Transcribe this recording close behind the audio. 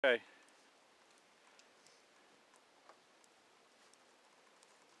Okay.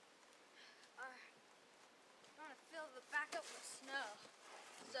 I'm gonna fill the back up with snow.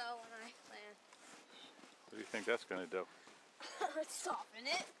 So when I land, What do you think that's going to do? soften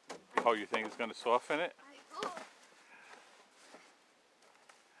it. Oh, you think it's going to soften it?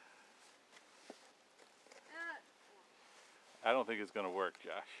 I don't think it's going to work,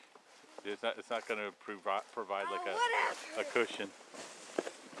 Josh. It's not going to provide like a cushion.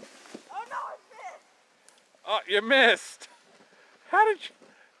 Oh no, I missed! Oh, you missed! How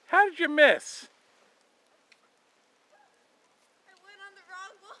did you miss? I went on the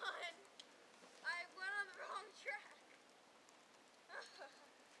wrong one. I went on the wrong track.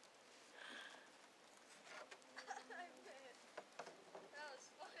 I missed. That was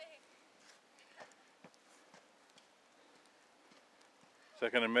funny. Is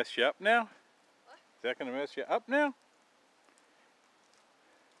that going to mess you up now? What? Is that going to mess you up now? I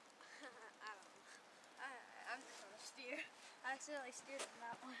don't know. I'm just gonna steer. I accidentally steered on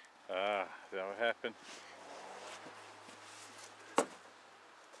that one. Ah, is that what happened?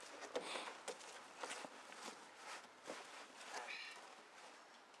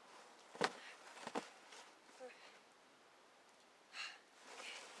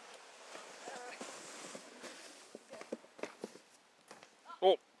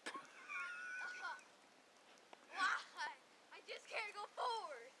 Oh! Why? I just can't go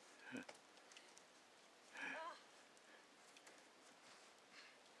forward.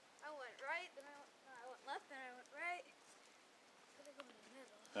 I went right, then I went left, then I went right. Gotta go in the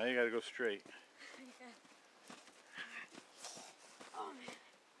middle. Now you got to go straight. Okay. Oh man.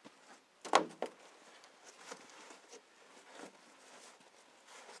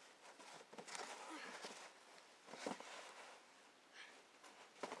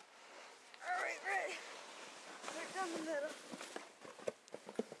 Alright, ready. Right down the middle.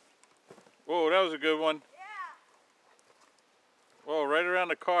 Whoa, that was a good one. Yeah. Whoa, right around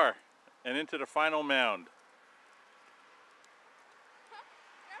the car and into the final mound.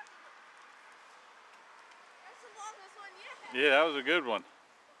 That's the longest one yet. Yeah, that was a good one.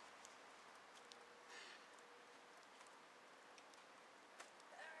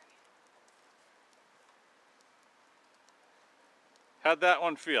 How'd that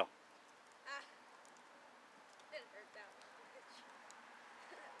one feel?